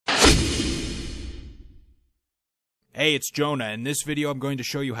Hey, it's Jonah. In this video, I'm going to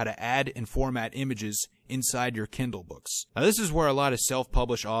show you how to add and format images inside your Kindle books. Now, this is where a lot of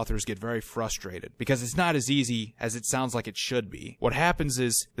self-published authors get very frustrated because it's not as easy as it sounds like it should be. What happens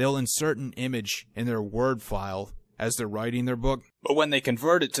is they'll insert an image in their Word file as they're writing their book, but when they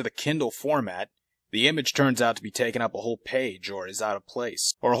convert it to the Kindle format, the image turns out to be taking up a whole page or is out of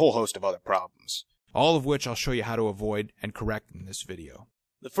place, or a whole host of other problems. All of which I'll show you how to avoid and correct in this video.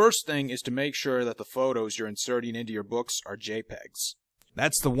 The first thing is to make sure that the photos you're inserting into your books are JPEGs.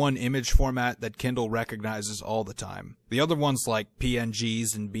 That's the one image format that Kindle recognizes all the time. The other ones like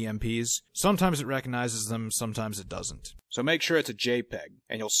PNGs and BMPs, sometimes it recognizes them, sometimes it doesn't. So make sure it's a JPEG,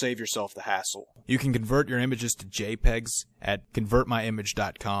 and you'll save yourself the hassle. You can convert your images to JPEGs at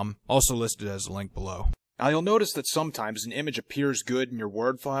convertmyimage.com, also listed as a link below. Now you'll notice that sometimes an image appears good in your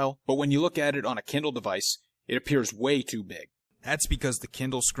Word file, but when you look at it on a Kindle device, it appears way too big. That's because the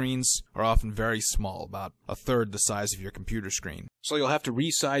Kindle screens are often very small, about a third the size of your computer screen. So you'll have to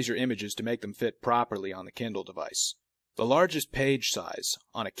resize your images to make them fit properly on the Kindle device. The largest page size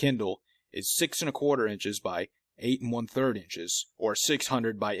on a Kindle is 6 1/4 inches by 8 1/3 inches, or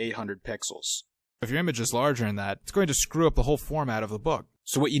 600 by 800 pixels. If your image is larger than that, it's going to screw up the whole format of the book.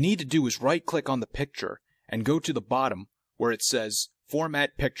 So what you need to do is right-click on the picture and go to the bottom where it says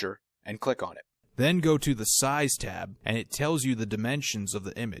Format Picture and click on it. Then go to the Size tab, and it tells you the dimensions of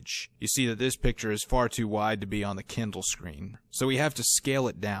the image. You see that this picture is far too wide to be on the Kindle screen, so we have to scale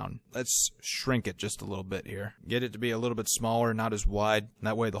it down. Let's shrink it just a little bit here. Get it to be a little bit smaller, not as wide.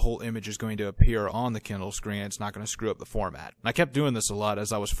 That way the whole image is going to appear on the Kindle screen. It's not going to screw up the format. And I kept doing this a lot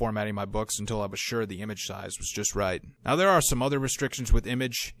as I was formatting my books until I was sure the image size was just right. Now there are some other restrictions with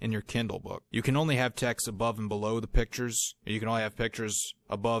image in your Kindle book. You can only have text above and below the pictures. You can only have pictures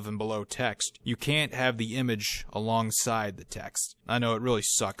above and below text. You can't have the image alongside the text. I know it really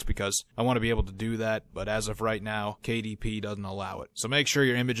sucks because I want to be able to do that, but as of right now, KDP doesn't allow it. So make sure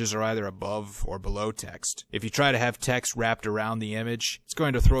your images are either above or below text. If you try to have text wrapped around the image, it's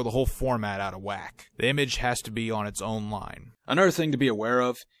going to throw the whole format out of whack. The image has to be on its own line. Another thing to be aware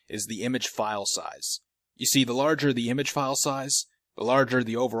of is the image file size. You see, the larger the image file size, the larger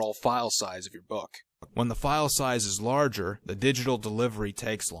the overall file size of your book. When the file size is larger, the digital delivery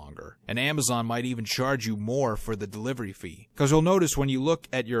takes longer, and Amazon might even charge you more for the delivery fee. Because you'll notice when you look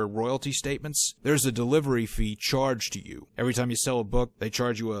at your royalty statements, there's a delivery fee charged to you. Every time you sell a book, they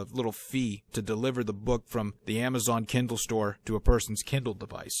charge you a little fee to deliver the book from the Amazon Kindle store to a person's Kindle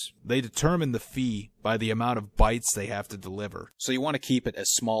device. They determine the fee by the amount of bytes they have to deliver, so you want to keep it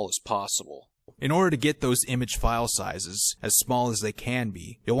as small as possible. In order to get those image file sizes as small as they can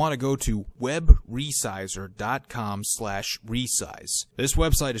be, you'll want to go to webresizer.com/resize. This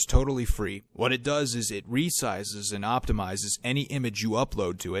website is totally free. What it does is it resizes and optimizes any image you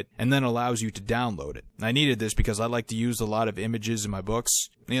upload to it and then allows you to download it. I needed this because I like to use a lot of images in my books.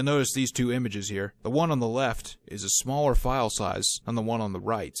 And you'll notice these two images here. The one on the left is a smaller file size than the one on the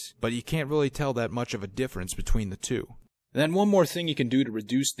right, but you can't really tell that much of a difference between the two. Then one more thing you can do to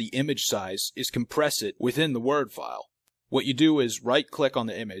reduce the image size is compress it within the Word file. What you do is right-click on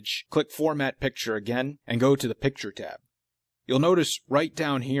the image, click Format Picture again, and go to the Picture tab. You'll notice right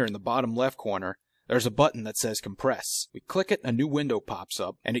down here in the bottom left corner, there's a button that says Compress. We click it, a new window pops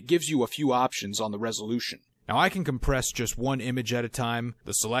up, and it gives you a few options on the resolution. Now I can compress just one image at a time,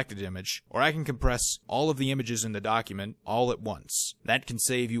 the selected image, or I can compress all of the images in the document all at once. That can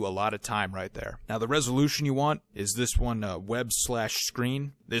save you a lot of time right there. Now the resolution you want is this one,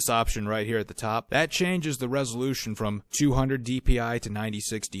 web/screen, this option right here at the top. That changes the resolution from 200 dpi to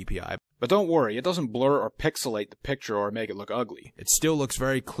 96 dpi. But don't worry, it doesn't blur or pixelate the picture or make it look ugly. It still looks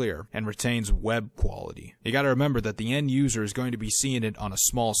very clear and retains web quality. You gotta remember that the end user is going to be seeing it on a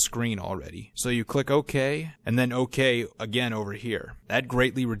small screen already. So you click OK, and then OK again over here. That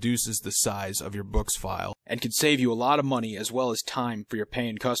greatly reduces the size of your book's file and can save you a lot of money as well as time for your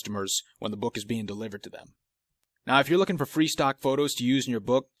paying customers when the book is being delivered to them. Now if you're looking for free stock photos to use in your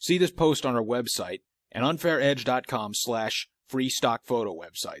book, see this post on our website at unfairedge.com/free stock photo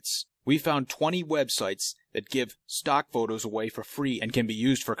websites. We found 20 websites that give stock photos away for free and can be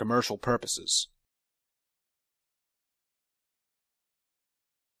used for commercial purposes.